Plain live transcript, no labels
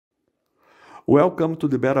Welcome to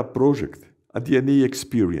the Betta project, a DNA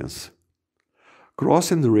experience.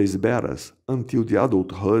 Cross and raise bettas until the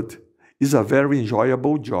adulthood is a very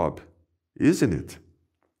enjoyable job, isn't it?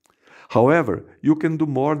 However, you can do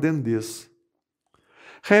more than this.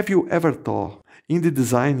 Have you ever thought in the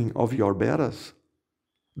designing of your bettas?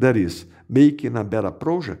 That is, making a betta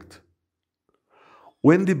project?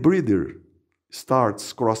 When the breeder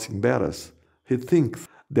starts crossing bettas, he thinks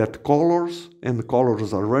that colors and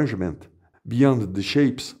colors arrangement beyond the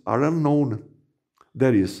shapes are unknown.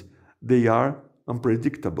 That is, they are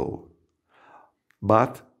unpredictable.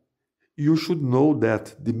 But you should know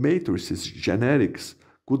that the matrices genetics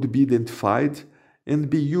could be identified and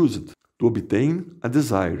be used to obtain a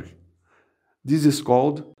desire. This is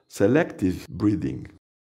called selective breeding.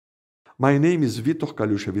 My name is Vitor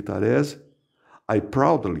Caliucha Vitarese. I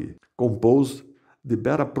proudly compose the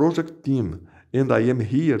Betta project team, and I am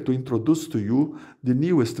here to introduce to you the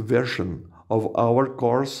newest version of our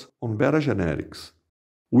course on Betta Genetics.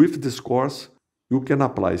 With this course, you can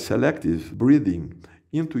apply selective breeding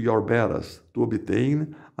into your bettas to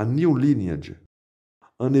obtain a new lineage,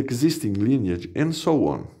 an existing lineage, and so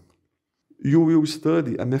on. You will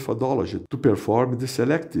study a methodology to perform the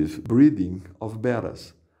selective breeding of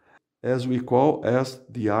bettas, as we call as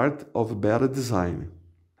the art of betta design.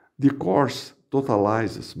 The course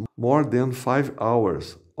totalizes more than 5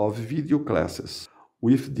 hours of video classes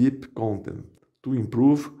with deep content to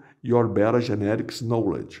improve your betta genetics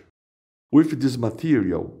knowledge. With this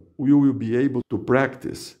material, we will be able to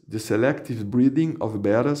practice the selective breeding of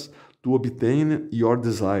bettas to obtain your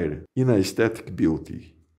desire in aesthetic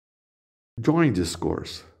beauty. Join this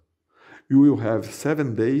course. You will have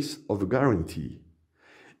 7 days of guarantee.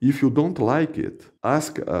 If you don't like it,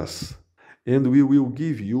 ask us, and we will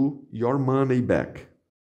give you your money back.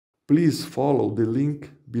 Please follow the link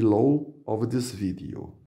below of this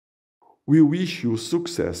video. We wish you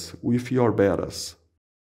success with your bettas.